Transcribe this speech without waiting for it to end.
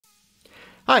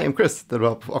Hi, I'm Chris, the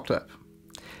developer of OctoApp.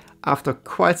 After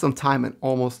quite some time and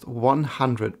almost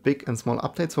 100 big and small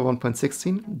updates for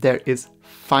 1.16, there is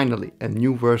finally a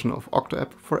new version of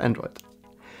OctoApp for Android.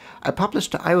 I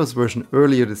published the iOS version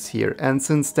earlier this year, and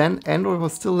since then Android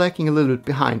was still lagging a little bit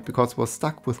behind because it was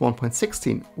stuck with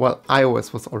 1.16 while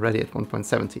iOS was already at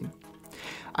 1.17.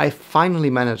 I finally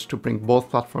managed to bring both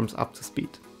platforms up to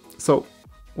speed. So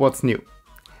what's new?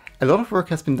 A lot of work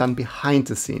has been done behind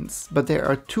the scenes, but there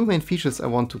are two main features I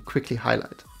want to quickly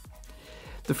highlight.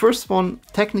 The first one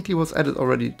technically was added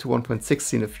already to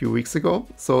 1.16 a few weeks ago,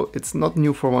 so it's not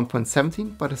new for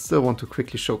 1.17, but I still want to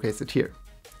quickly showcase it here.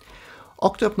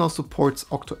 OctoApp now supports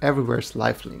Octo Everywhere's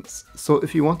live links, so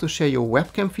if you want to share your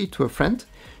webcam feed to a friend,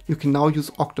 you can now use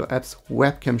OctoApp's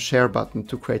webcam share button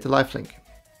to create a live link.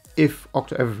 If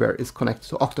Octo Everywhere is connected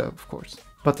to OctoApp, of course.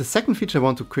 But the second feature I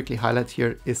want to quickly highlight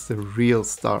here is the real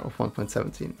star of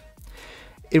 1.17.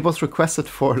 It was requested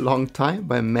for a long time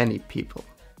by many people.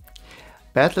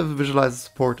 Bad level visualizer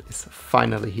support is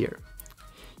finally here.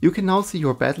 You can now see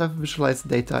your bad level visualizer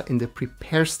data in the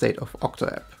prepare state of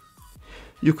OctoApp.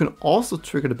 You can also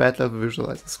trigger the bad level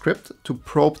visualizer script to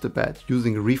probe the bad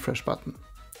using a refresh button.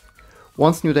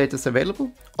 Once new data is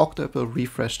available, OctoApp will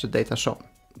refresh the data shown.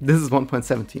 This is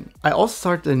 1.17. I also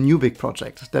started a new big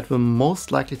project that will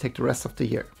most likely take the rest of the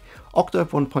year.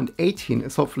 OctoApp 1.18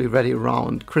 is hopefully ready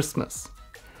around Christmas.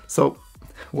 So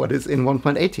what is in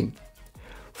 1.18?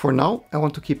 For now, I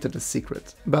want to keep that a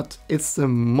secret, but it's the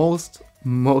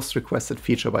most requested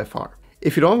feature by far.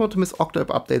 If you don't want to miss OctoApp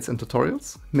updates and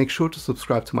tutorials, make sure to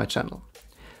subscribe to my channel.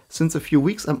 Since a few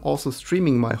weeks, I'm also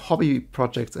streaming my hobby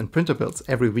projects and printer builds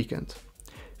every weekend.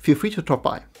 Feel free to drop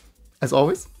by. As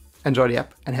always, enjoy the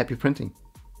app and happy printing!